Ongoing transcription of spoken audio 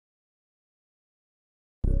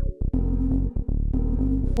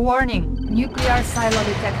Warning. Nuclear silo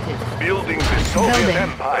detected. Building the Soviet Building.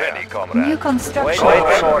 Empire. Ready, comrade. New construction.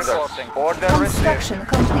 Waiting order. Order Construction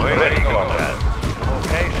complete. Ready, comrade.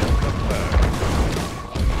 Location confirmed.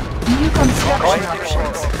 New construction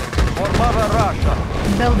options. For Mother Russia.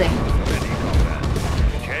 Building. Ready,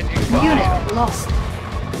 comrade. Changing fire. Unit lost.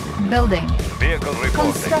 Building. Vehicle reporting.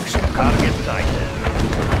 Construction Target complete. sighted.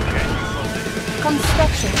 Changing position.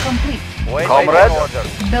 Construction complete. Comrade. Order.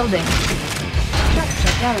 Building.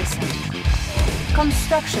 Structure garrison.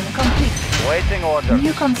 Construction complete. Waiting order.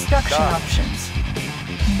 New construction Done. options.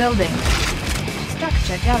 Building.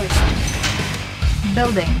 Structure garrison.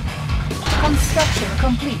 Building. Construction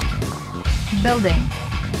complete. Building.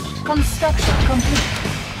 Construction complete.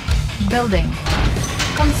 Building.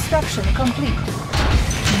 Construction complete.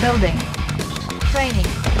 Building. Training.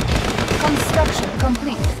 Construction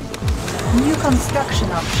complete. New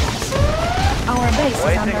construction options. Our base is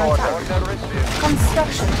Waiting under order. attack. Order received.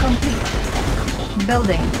 Construction complete.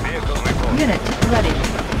 Building. Vehicle reporting. Unit ready.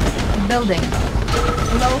 Building.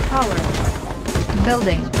 Low power.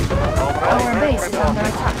 Building. Our base is under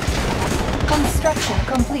attack. Construction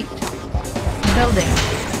complete. Building.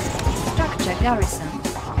 Structure garrison.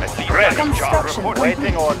 Ready, Construction John. complete.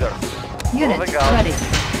 Waiting order. Unit Moving out. ready.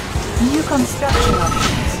 New construction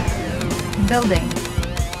options. Building.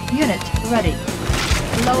 Unit ready.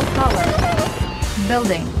 Low power.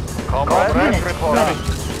 Building. Comrade. Unit Report. ready.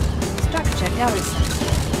 Structure garrison.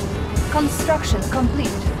 Construction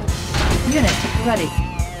complete. Unit ready.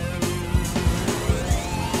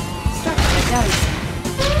 Structure garrison.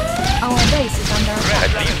 Our base is under attack.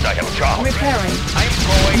 At least I have a job. Repairing. I'm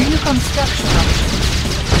going. New construction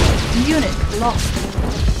options. Unit lost.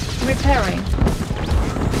 Repairing.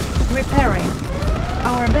 Repairing.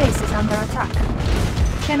 Our base is under attack.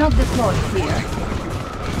 Cannot deploy here.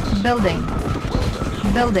 Building.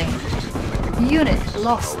 Building. Unit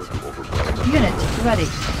lost. Unit ready.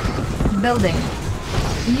 Building.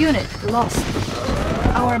 Unit lost.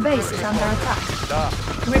 Our base is under attack.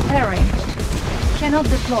 Repairing. Cannot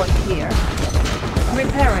deploy here.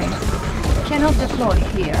 Repairing. Cannot deploy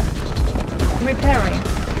here. Repairing.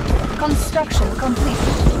 Construction complete.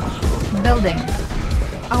 Building.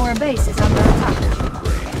 Our base is under attack.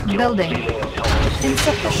 Building.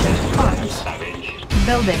 Insufficient funds.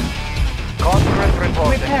 Building. Congress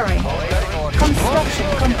reporting. Repairing. Construction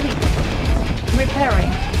complete.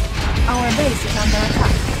 Repairing. Our base is under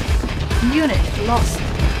attack. Unit lost.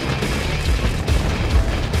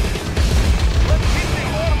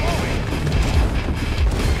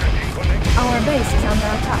 Our base is under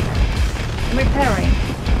attack. Repairing.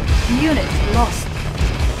 Unit lost.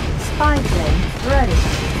 Spy plane ready.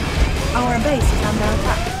 Our base is under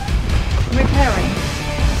attack. Repairing.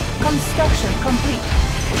 Construction complete.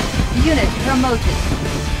 Unit promoted.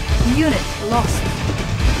 Unit lost.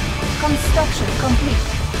 Construction complete.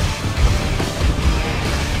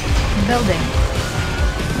 Building.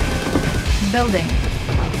 Building.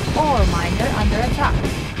 Ore miner under attack.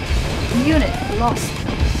 Unit lost.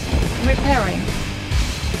 Repairing.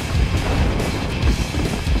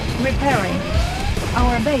 Repairing.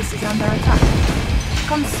 Our base is under attack.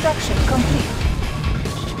 Construction complete.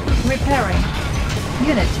 Repairing.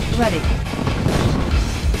 Unit ready.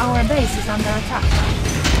 Our base is under attack.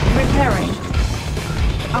 Repairing.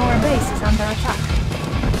 Our base is under attack.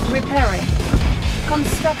 Repairing.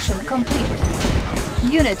 Construction complete.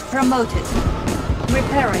 Unit promoted.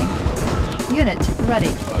 Repairing. Unit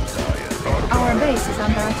ready. Our base is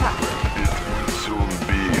under attack. Soon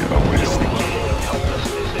be a wasting.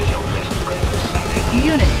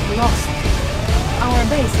 Unit lost. Our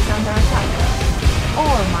base is under attack.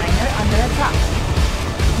 Ore miner under attack.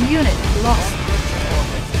 Unit lost.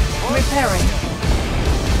 Repairing.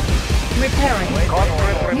 Repairing.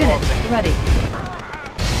 Congress Unit reporting. ready.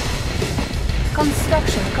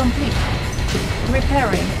 Construction complete.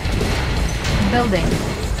 Repairing. Building.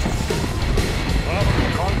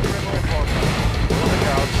 Congress reporting. Moving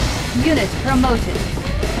out. Unit promoted.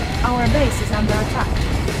 Our base is under attack.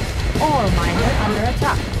 Ore miner under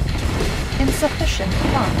attack. Insufficient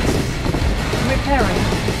funds. Repairing.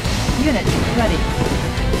 Unit ready.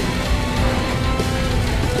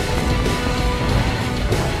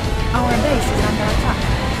 Our base is under attack.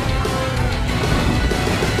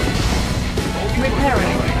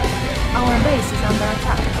 Repairing. Our base is under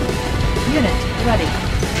attack. Unit ready.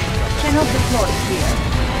 Cannot deploy here.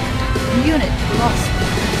 Unit lost.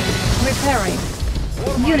 Repairing.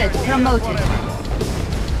 Unit promoted.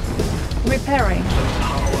 Repairing.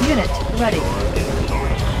 Unit ready.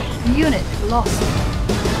 Unit lost.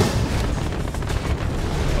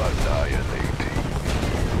 Annihilating.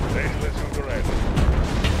 Stainless and red.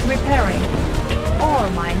 Repairing. Ore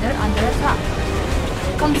miner under attack.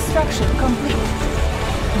 Construction complete.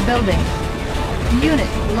 Building.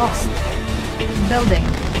 Unit lost. Building.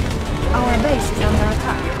 Our base is under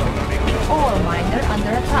attack. Ore miner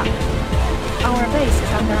under attack. Our base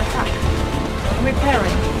is under attack.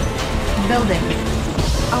 Repairing. Building.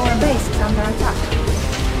 Our base is under attack.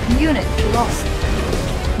 Unit lost.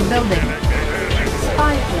 Building.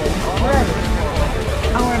 Spy plane ready.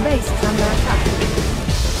 Our base is under attack.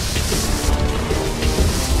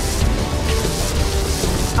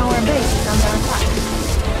 Our base is under attack.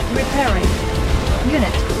 Repairing.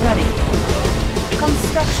 Unit ready.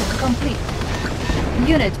 Construction complete.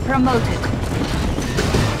 Unit promoted.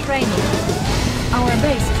 Training. Our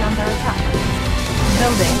base is under attack.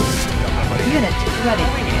 Building. Unit ready.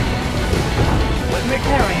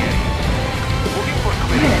 Repairing.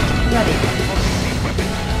 Unit ready.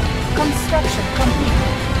 Construction complete.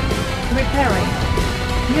 Repairing.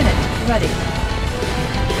 Unit ready.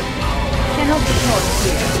 Cannot deploy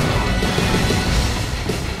here.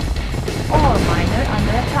 Ore miner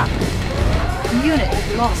under attack. Unit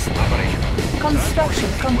lost. Construction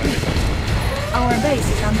complete. Our base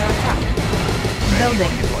is under attack.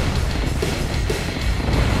 Building.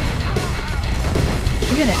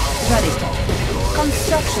 Unit ready.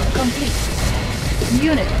 Construction complete.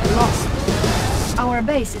 Unit lost. Our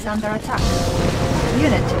base is under attack.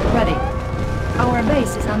 Unit ready. Our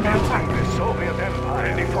base is under attack.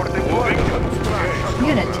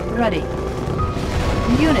 Unit ready.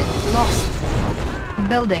 Unit lost.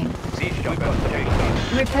 Building.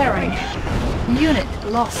 Repairing. Unit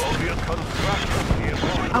lost.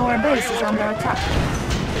 Our base is under attack.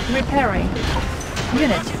 Repairing.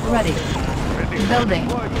 Unit ready. Building.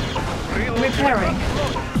 Repairing.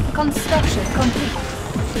 Construction complete.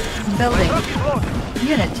 Building.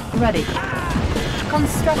 Unit ready.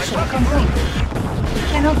 Construction complete.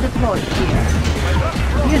 Cannot deploy here.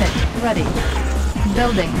 Unit ready.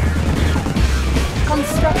 Building.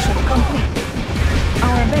 Construction complete.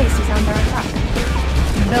 Our base is under attack.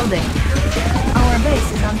 Building. Our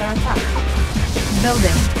base is under attack.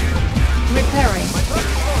 Building. Repairing.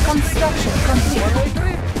 Construction complete.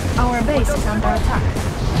 Our base is under attack.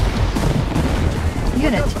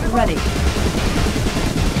 Unit ready.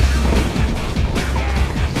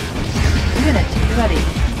 Unit ready.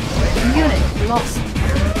 Unit lost.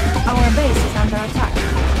 Our base is under attack.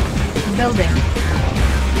 Building.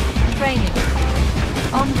 Training.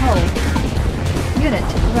 On hold. Unit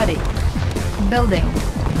ready. Building.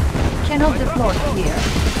 Cannot deploy here.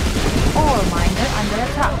 Ore miner under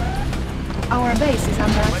attack. Our base is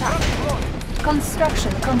under attack.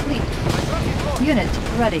 Construction complete. Unit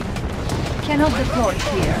ready. Cannot deploy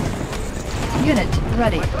here. Unit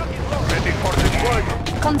ready.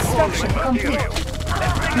 Construction complete.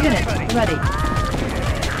 Unit ready.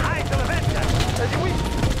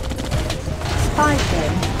 Spy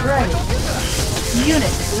plane ready.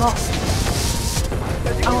 Unit lost.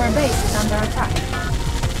 Our base is under attack.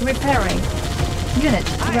 Repairing. Unit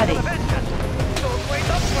ready.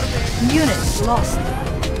 Unit lost.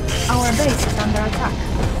 Our base is under attack.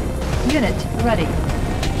 Unit ready.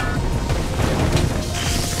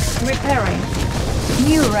 Repairing.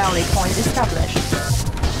 New rally point established.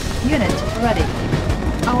 Unit ready.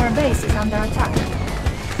 Our base is under attack.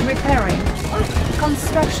 Repairing.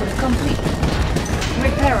 Construction complete.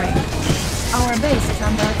 Repairing. Our base is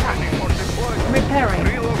under attack. Repairing.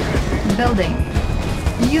 Building.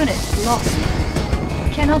 Unit lost.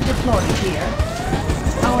 Cannot deploy here.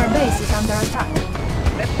 Our base is under attack.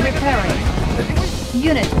 Repairing.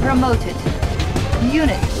 Unit promoted.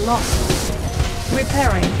 Unit lost.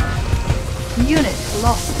 Repairing. Unit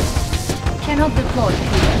lost. Cannot deploy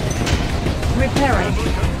here. Repairing.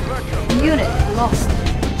 Unit lost.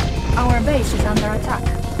 Our base is under attack.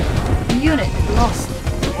 Unit lost.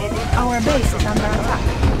 Our base is under attack.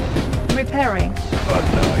 Repairing.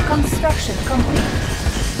 Construction complete.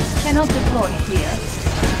 Cannot deploy here.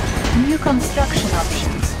 New construction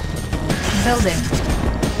options. Building.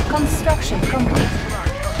 Construction complete.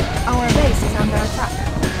 Our base is under attack.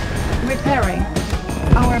 Repairing.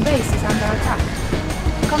 Our base is under attack.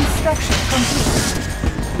 Construction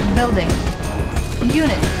complete. Building.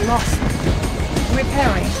 Unit lost.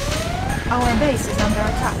 Repairing. Our base is under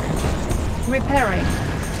attack. Repairing.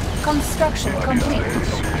 Construction complete.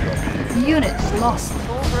 Unit lost.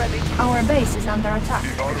 Our base is under attack.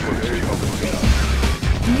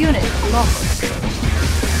 Unit lost.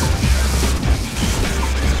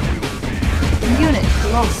 Unit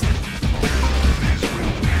lost.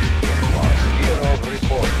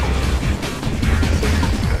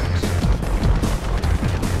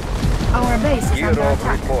 Our base is under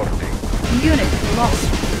attack. Unit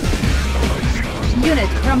lost. Unit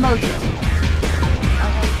promoted.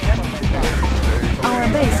 Our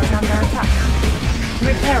base is under attack.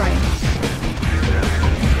 Repairing.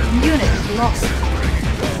 Unit lost.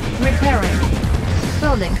 Repairing.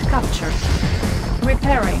 Building captured.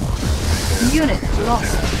 Repairing. Unit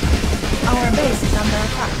lost. Our base is under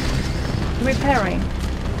attack. Repairing.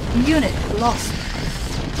 Unit lost.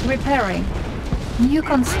 Repairing. New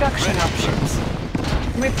construction options.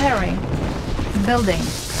 Repairing. Building.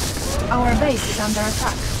 Our base is under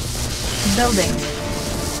attack. Building.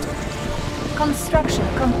 Construction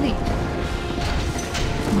complete.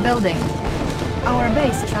 Building. Our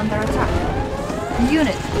base is under attack.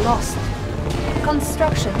 Unit lost.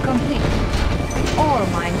 Construction complete. Ore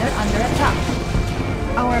miner under attack.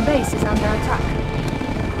 Our base is under attack.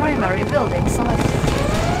 Primary building selected.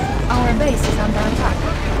 Our base is under attack.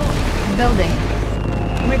 Building.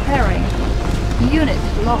 Repairing. Unit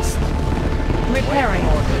lost. Repairing.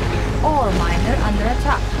 Ore miner under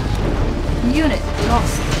attack. Unit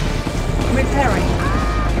lost. Repairing.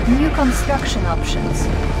 New construction options.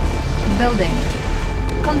 Building.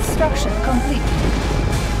 Construction complete.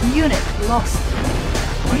 Unit lost.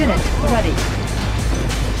 Unit ready.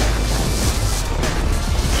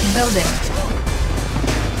 Building.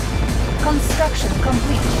 Construction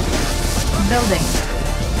complete. Building.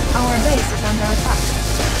 Our base is under attack.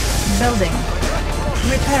 Building.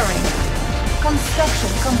 Repairing.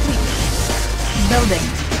 Construction complete. Building.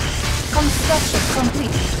 Construction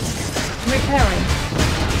complete. Repairing.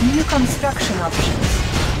 New construction options.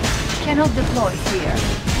 Cannot deploy here.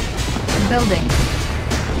 Building.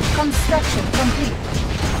 Construction complete.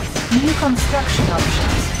 New construction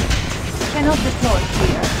options. Cannot deploy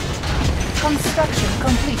here. Construction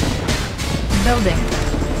complete. Building.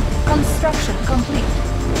 Construction complete.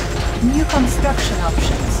 New construction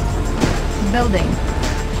options. Building.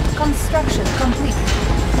 Construction complete.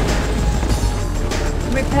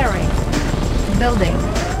 Repairing. Building.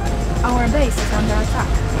 Our base is under attack.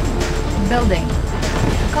 Building.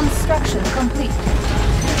 Construction complete.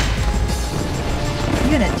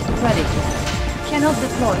 Unit ready. Cannot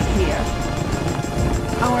deploy here.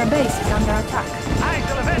 Our base is under attack.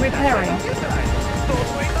 Repairing.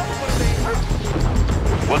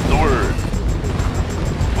 What's the word?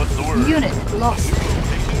 What's the word? Unit lost.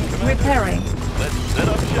 Repairing. Let's set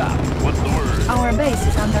up shop. What's the word? Our base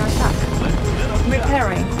is under attack.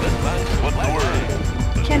 Repairing. What's the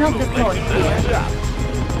word? Cannot deploy here.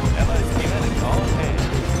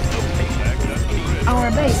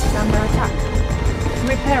 Our base is under attack.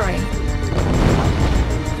 Repairing.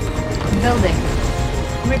 Building.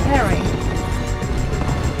 Repairing.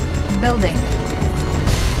 Building.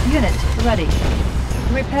 Unit ready.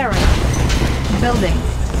 Repairing. Building.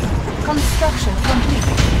 Construction complete.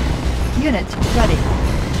 Unit ready.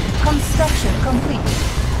 Construction complete.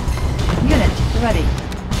 Unit ready.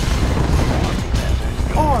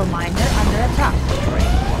 Ore miner under attack.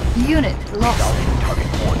 Unit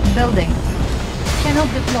lost. Building. Cannot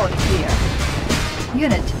deploy here.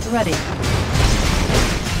 Unit ready.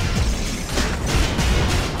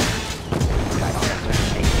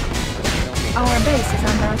 Our base is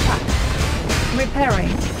under attack.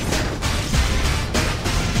 Repairing.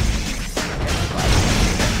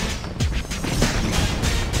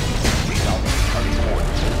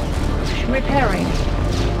 Repairing.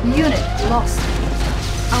 Unit lost.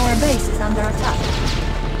 Our base is under attack.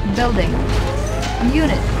 Building.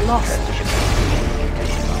 Unit lost.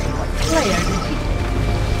 Player defeated.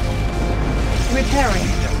 Repairing.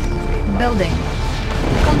 Building.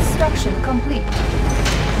 Construction complete.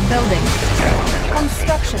 Building.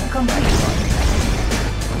 Construction complete.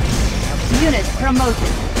 Unit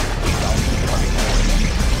promoted.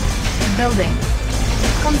 Building.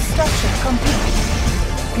 Construction complete.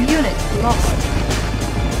 Unit lost.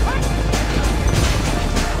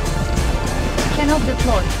 Cannot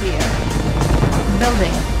deploy here.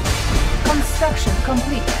 Building. Construction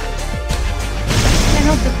complete.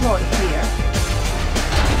 Cannot deploy here.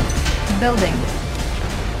 Building.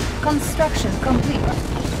 Construction complete.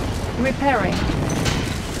 Repairing.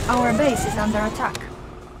 Our base is under attack.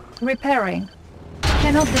 Repairing.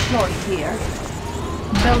 Cannot deploy here.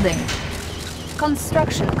 Building.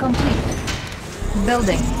 Construction complete.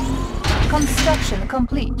 Building. Construction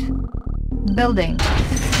complete. Building.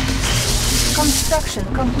 Construction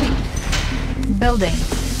complete. Building.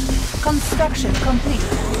 Construction complete.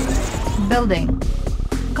 Building.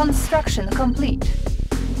 Construction complete.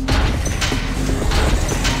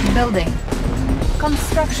 Building.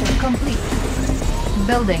 Construction complete.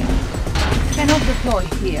 Building. Cannot deploy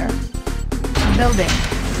here. Building.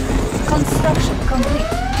 Construction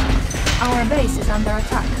complete. Our base is under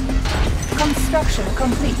attack. Construction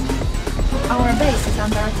complete. Our base is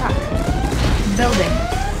under attack. Building.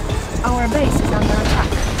 Our base is under attack.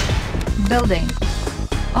 Building.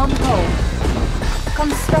 On hold.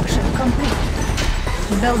 Construction complete.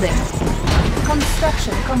 Building.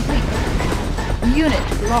 Construction complete. Unit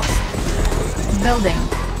lost. Building.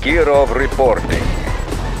 Kirov reporting.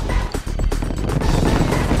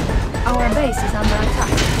 Our base is under attack.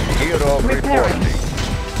 Kirov Repairing.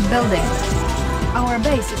 reporting. Building. Our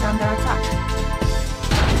base is under attack.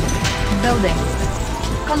 Building.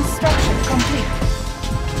 Construction complete.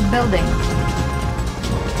 Building.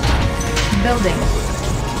 Building.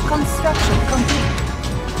 Construction complete.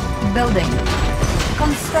 Building.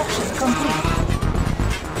 Construction complete.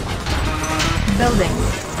 Building.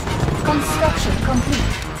 Construction complete.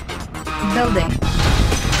 Building.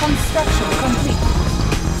 Construction complete.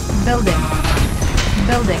 Building.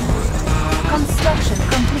 Building. Construction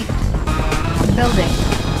complete. Building.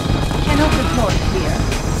 Cannot deploy here.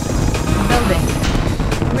 Building.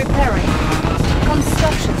 Repairing.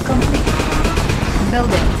 Construction complete.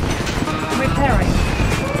 Building. Repairing.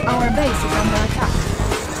 Our base is under attack.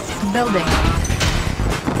 Building.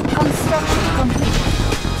 Construction complete.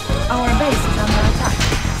 Our base is under attack.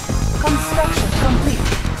 Construction complete.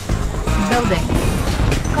 Building.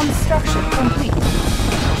 Construction complete.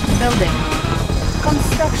 Building.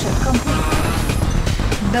 Construction complete.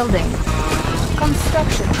 Building.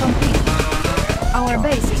 Construction complete. Our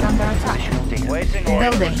base is under attack. Waiting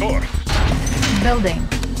Building. order. Building.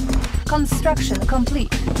 Construction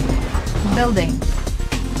complete. Building.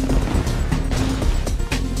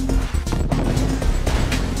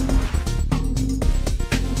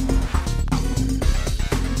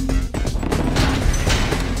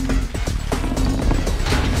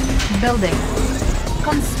 Building.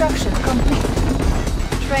 Construction complete.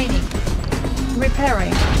 Training.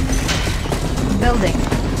 Repairing. Building.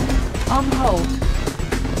 On hold.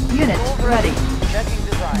 Unit ready. Checking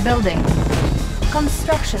design. Building.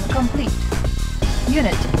 Construction complete.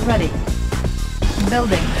 Unit ready.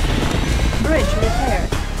 Building. Bridge repaired.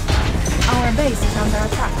 Our base is under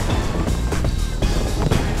attack.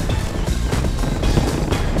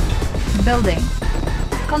 Building.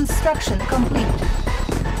 Construction complete.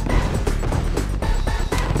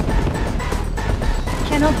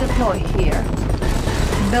 Cannot deploy here.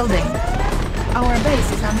 Building. Our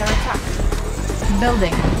base is under attack.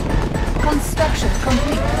 Building. Construction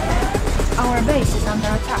complete. Our base is under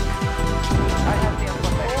attack. I have the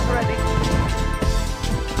information ready.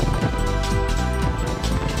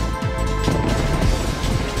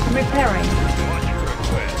 Repairing. What's your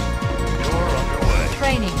request? Tour underway.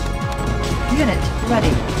 Training. Unit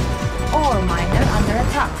ready. Ore miner under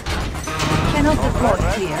attack. Cannot deploy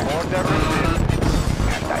here. Order received.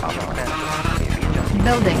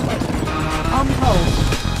 Building. On hold.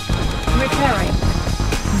 Repairing.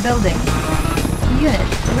 Building. Unit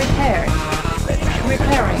repaired.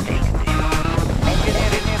 Repairing.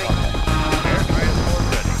 Engineering. Air transport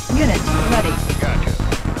ready. Unit ready. Gotcha.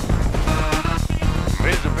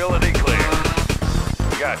 Visibility clear.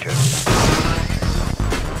 Gotcha.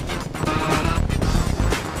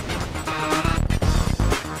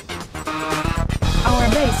 Our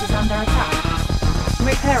base is under attack.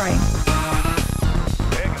 Repairing.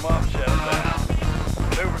 Pick 'em up, set 'em down.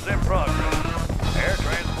 Maneuvers in progress. Air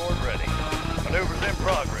transport ready. Maneuvers in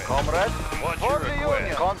progress. Comrade. What's For your the request?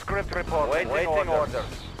 Union. Conscript report. Waiting orders.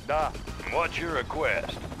 Da. What's your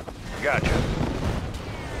request? Gotcha.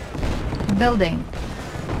 Building.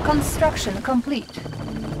 Construction complete.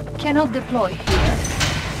 Cannot deploy here.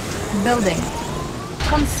 Building.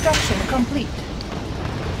 Construction complete.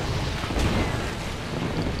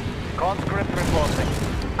 Conscript reporting.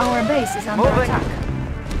 Our base is under Moving. attack.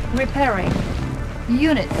 Repairing.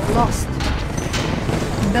 Unit lost.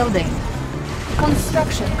 Building.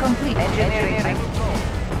 Construction complete. Engineering.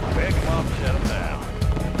 Pick 'em up, set 'em down.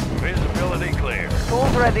 Visibility clear.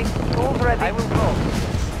 Tools ready. Tools ready. I will go.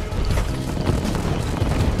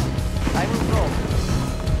 I will go.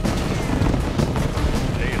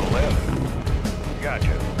 Need 11.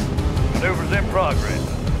 Gotcha. Maneuvers in progress.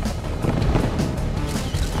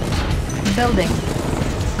 Building.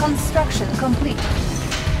 Construction complete.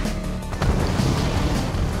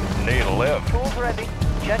 Need 11. Tools ready.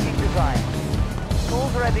 Checking design.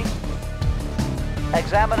 Tools ready.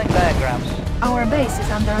 Examining diagrams. Our base is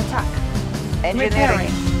under attack.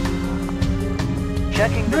 Engineering. Repairing.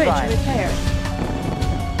 Checking Bridge design. repaired.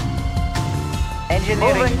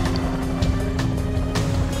 Engineering.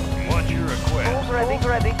 What's your request? Tools ready. Tools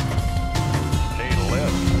ready. Need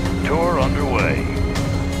 11. Tour underway.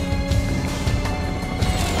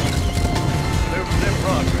 Maneuvers in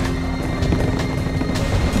progress.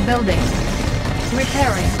 Building.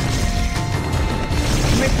 Repairing.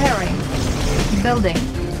 Repairing. Building.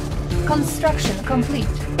 Construction complete.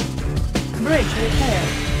 Bridge repaired.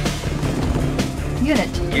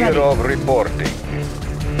 Unit Gear ready. of reporting.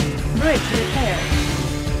 Bridge repaired.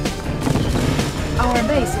 Our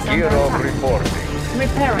base is Gear under of attack. reporting.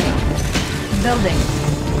 Repairing. Building.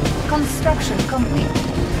 Construction complete.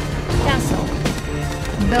 Cancel.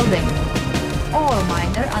 Building. Ore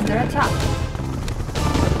miner under attack.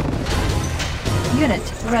 Unit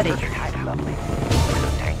ready. Lovely.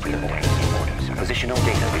 Tank reporting. Positional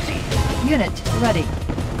data received. Unit ready.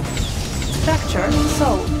 Structure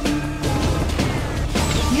sold.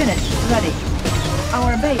 Unit ready.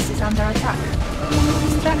 Our base is under attack.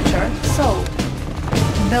 Structure sold.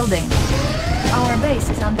 Building. Our base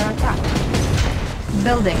is under attack.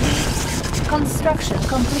 Building. Construction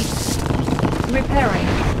complete. Repairing.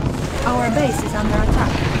 Our base is under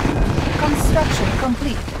attack. Construction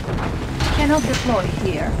complete. Cannot deploy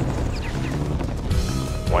here.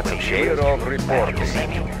 Want some Gear of reporting.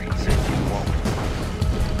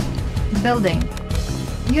 Building.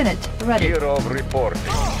 Unit ready. Gear of reporting.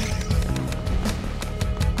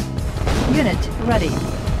 Unit ready.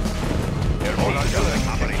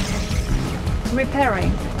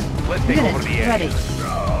 Repairing. Unit ready.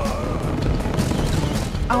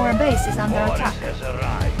 Our base is under attack. Has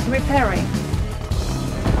arrived. Repairing.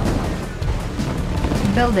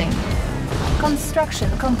 Building. Construction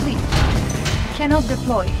complete. Cannot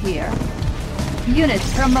deploy here. Unit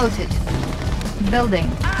promoted. Building.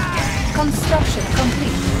 Construction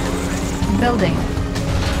complete. Building.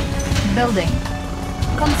 Building.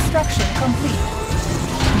 Construction complete.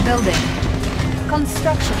 Building.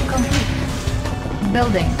 Construction complete.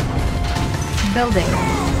 Building. Building.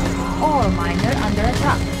 Ore miner under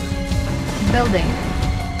attack. Building.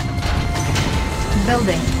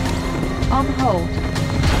 Building. On hold.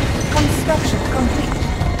 Construction complete.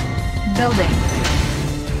 Building.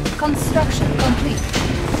 Construction complete.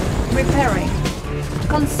 Repairing.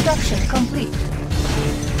 Construction complete.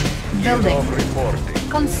 Gear Building. of reporting.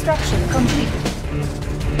 Construction complete.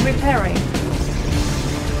 Repairing.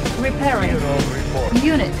 Repairing. Gear of reporting.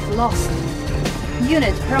 Unit lost.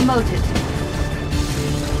 Unit promoted.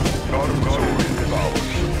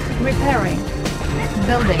 Repairing.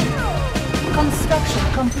 Building. Construction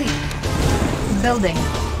complete. Building.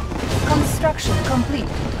 Construction complete.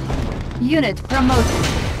 Unit promoted.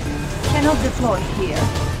 Cannot deploy here.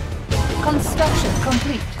 Construction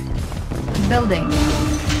complete. Building.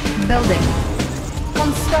 Building.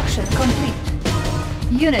 Construction complete.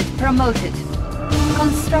 Unit promoted.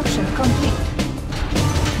 Construction complete.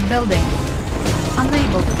 Building.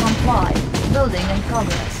 Unable to comply. Building in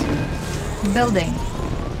progress. Building.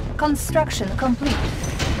 Construction complete.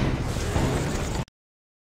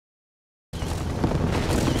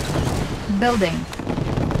 Building.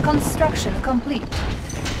 Construction complete.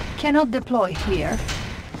 Cannot deploy here.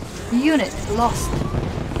 Unit lost.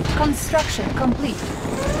 Construction complete.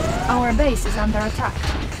 Our base is under attack.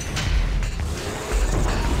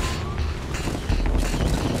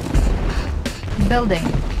 Building.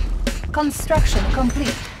 Construction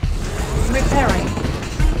complete. Repairing.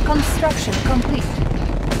 Construction complete.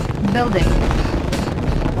 Building.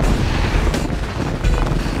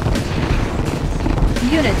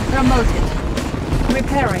 Unit promoted.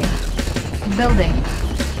 Repairing. Building.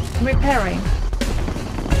 Repairing.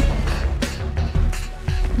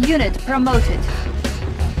 Unit promoted.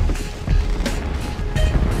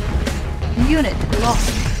 Unit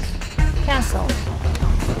lost. Cancel.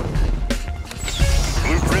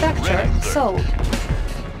 Structure sold.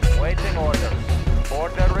 Waiting orders.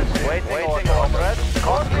 Order received. Waiting orders.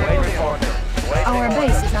 Waiting orders. Our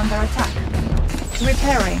base is under attack.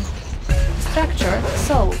 Repairing. Structure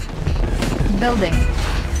sold. Building.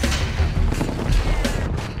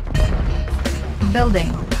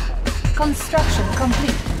 Building. Construction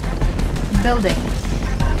complete. Building.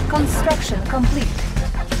 Construction complete.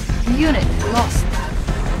 Unit lost.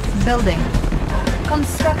 Building.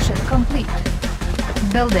 Construction complete.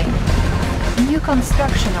 Building. New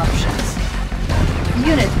construction options.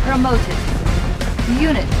 Unit promoted.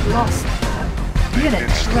 Unit lost. Unit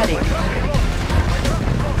ready.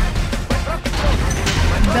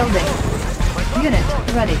 Building. Unit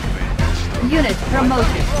ready. Unit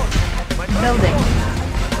promoted. Building.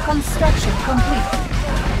 Construction complete.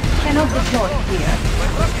 Cannot deploy here.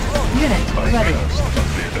 Unit ready.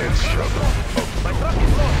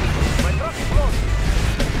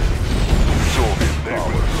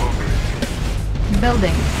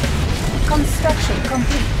 Building. Construction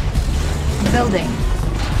complete. Building.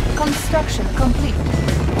 Construction complete.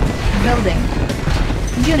 Building.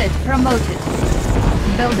 Unit promoted.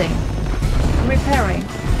 Building. Repairing.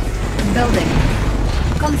 Building.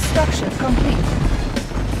 Construction complete.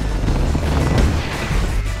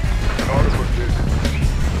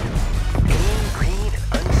 Green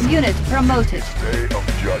and unseen. Unit promoted. Day of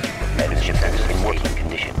judgment. Enemy ships in working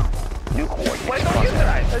condition. New coordinates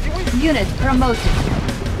processed. Unit promoted.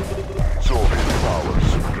 Soviet power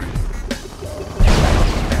supreme.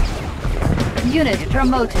 Unit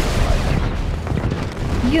promoted.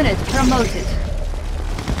 Unit promoted.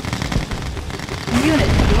 Unit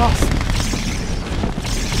lost.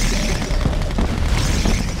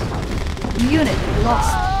 Unit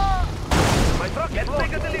lost. My truck, let's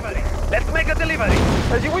make a delivery. Let's make a delivery.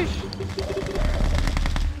 As you wish.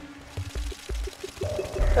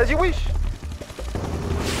 As you wish.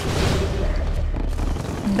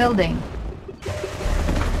 Building.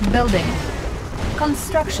 Building.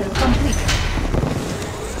 Construction complete.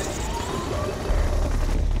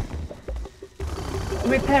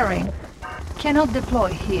 Repairing. Cannot deploy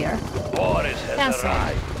here. Boris has Cancel.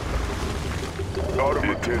 arrived.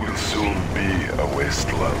 It will soon be a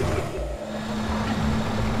wasteland.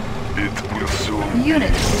 It will soon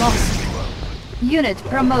Unit be a lost. wasteland. Unit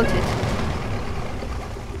promoted.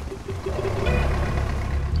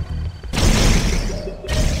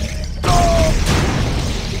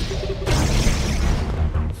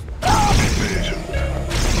 Invasion.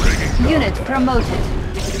 Bringing down. Unit promoted.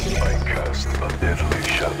 I cast a deadly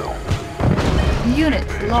shadow. Unit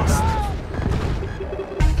lost.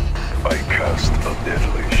 I cast a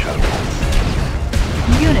deadly shadow.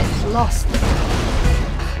 Unit lost.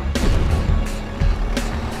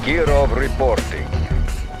 Kirov reporting.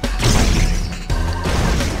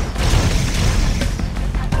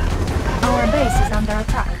 Our base is under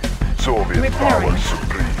attack. Soviet Repairing. power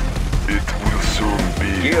supreme. It will soon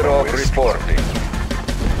be a Kirov wasteland. reporting.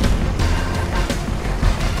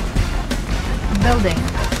 Building.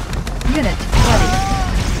 Unit ready.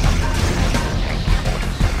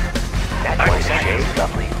 That voice is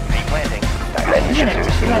lovely. Replanting. Enemy Unit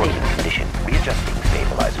ships in ready. working condition. Readjusting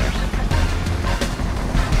stabilizers.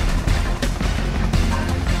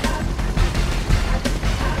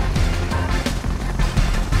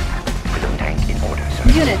 Prism tank in order, sir.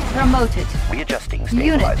 Unit promoted. Readjusting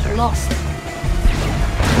Unit stabilizers. lost.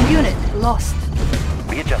 Unit lost.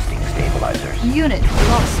 Readjusting stabilizers. Unit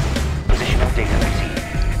lost. Positional data received.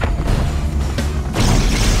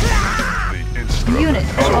 The instrument Unit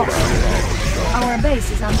has lost. arrived. Our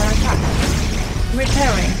base is under attack.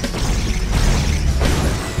 Repairing.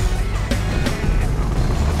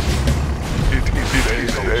 It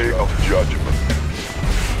is a day of judgment.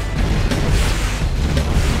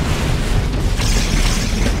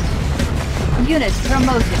 Unit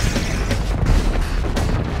promoted.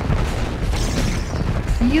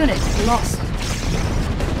 Unit lost.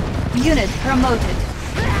 Unit promoted.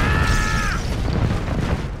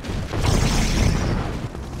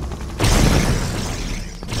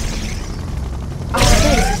 Our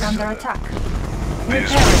base is under attack.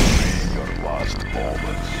 This Repairing. will be your last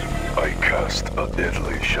moments. I cast a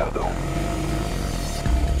deadly shadow.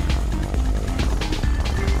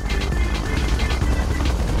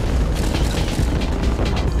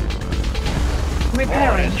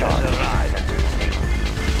 Repairing. Has arrived.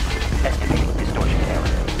 Estimating distortion error.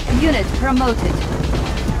 Unit promoted.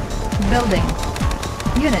 Building.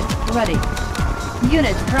 Unit ready.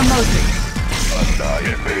 Unit promoted.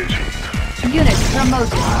 Annihilation. Unit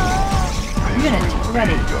promoted. Unit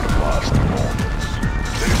ready. Your last moments.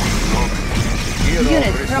 They will not be. Kirov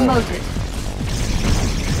Unit reporting. promoted.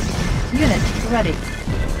 Unit ready.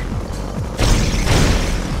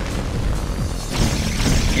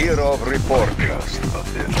 Kirov reporting. Cast a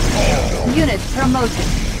deadly shadow. Unit promoted.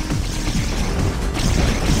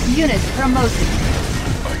 Unit promoted.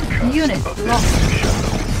 I cast Unit a deadly lost.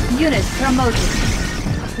 shadow. Unit promoted.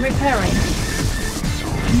 Repairing.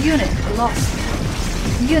 Unit lost.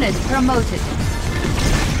 Unit promoted.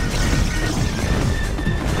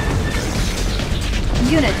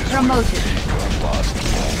 Unit promoted. Your last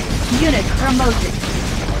moments. Unit promoted.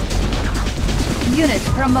 Unit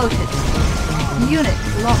promoted. Unit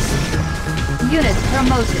lost. Unit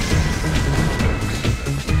promoted.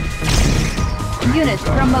 Unit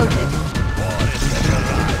promoted.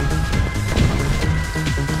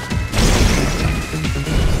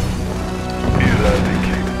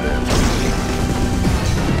 Eradicate them.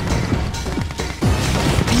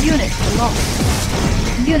 Unit lost.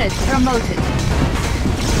 Unit promoted.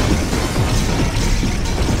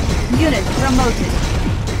 Unit promoted.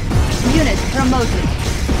 Unit promoted.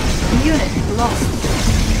 Unit lost.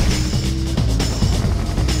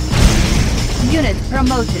 Unit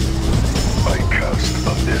promoted. I cast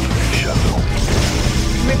a deadly shadow.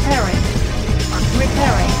 Repairing.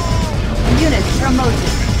 Repairing. Unit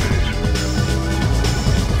promoted.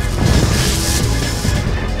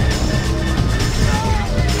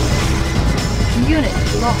 Unit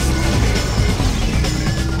lost.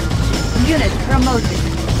 Unit promoted.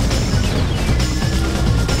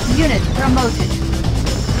 Unit promoted.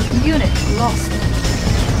 Unit lost.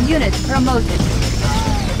 Unit promoted.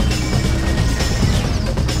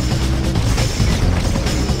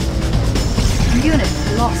 Unit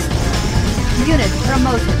lost. Unit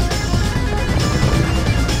promoted.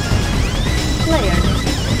 Cleared.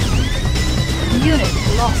 Unit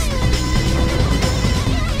lost.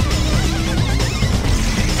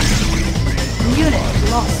 Unit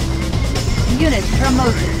lost. Unit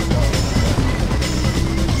promoted.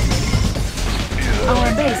 Our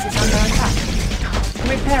base is under attack.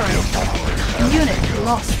 Repairing. Unit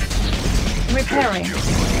lost. Repairing.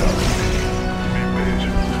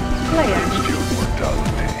 Cleared.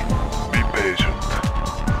 Be patient.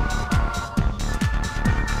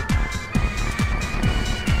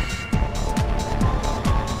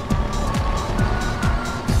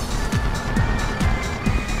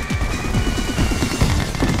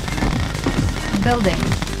 Building.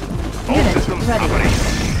 Unit ready.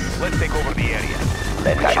 Let's take over the area.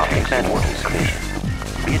 Shopping center is clear.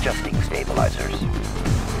 Readjusting stabilizers.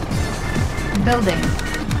 Building.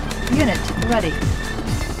 Unit ready.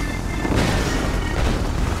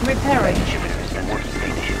 Repairing. Shifters and work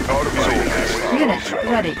station. Unit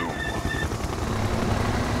ready.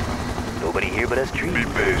 Nobody here but us trees. Be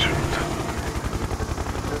patient.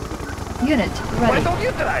 Unit ready. Don't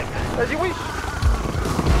you drive? As you wish.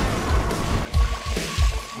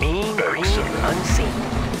 Mean green Excellent. unseen.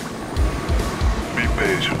 Be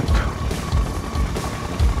patient.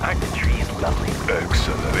 Aren't the trees lovely?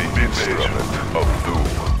 Excellent. Be patient. Of doom.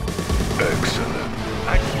 Excellent.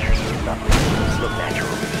 Aren't the trees lovely? These look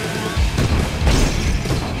natural.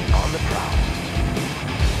 On the prowl.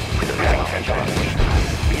 With the right center on wing.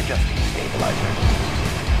 Readjusting stabilizer.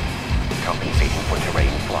 Compensating for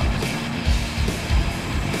terrain flux.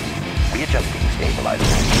 Readjusting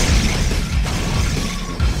stabilizer.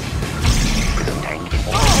 With a tank in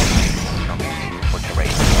order. Compensating for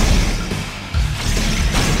terrain flux.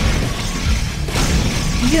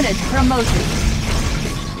 Unit promoted.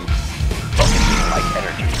 Light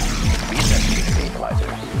energy. Readjusting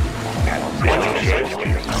stabilizers. Panels.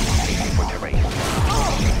 Compensating for terrain.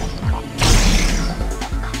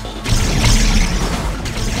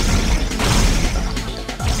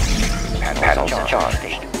 Panels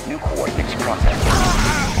charged. New coordinates processed.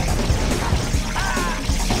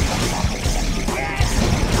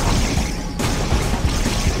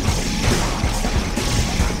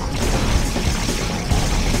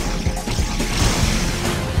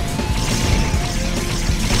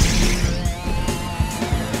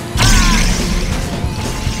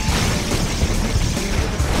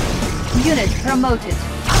 Unit promoted.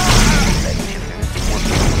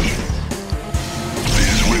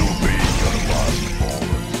 These will be your last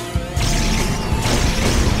moments.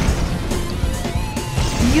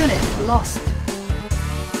 Unit lost.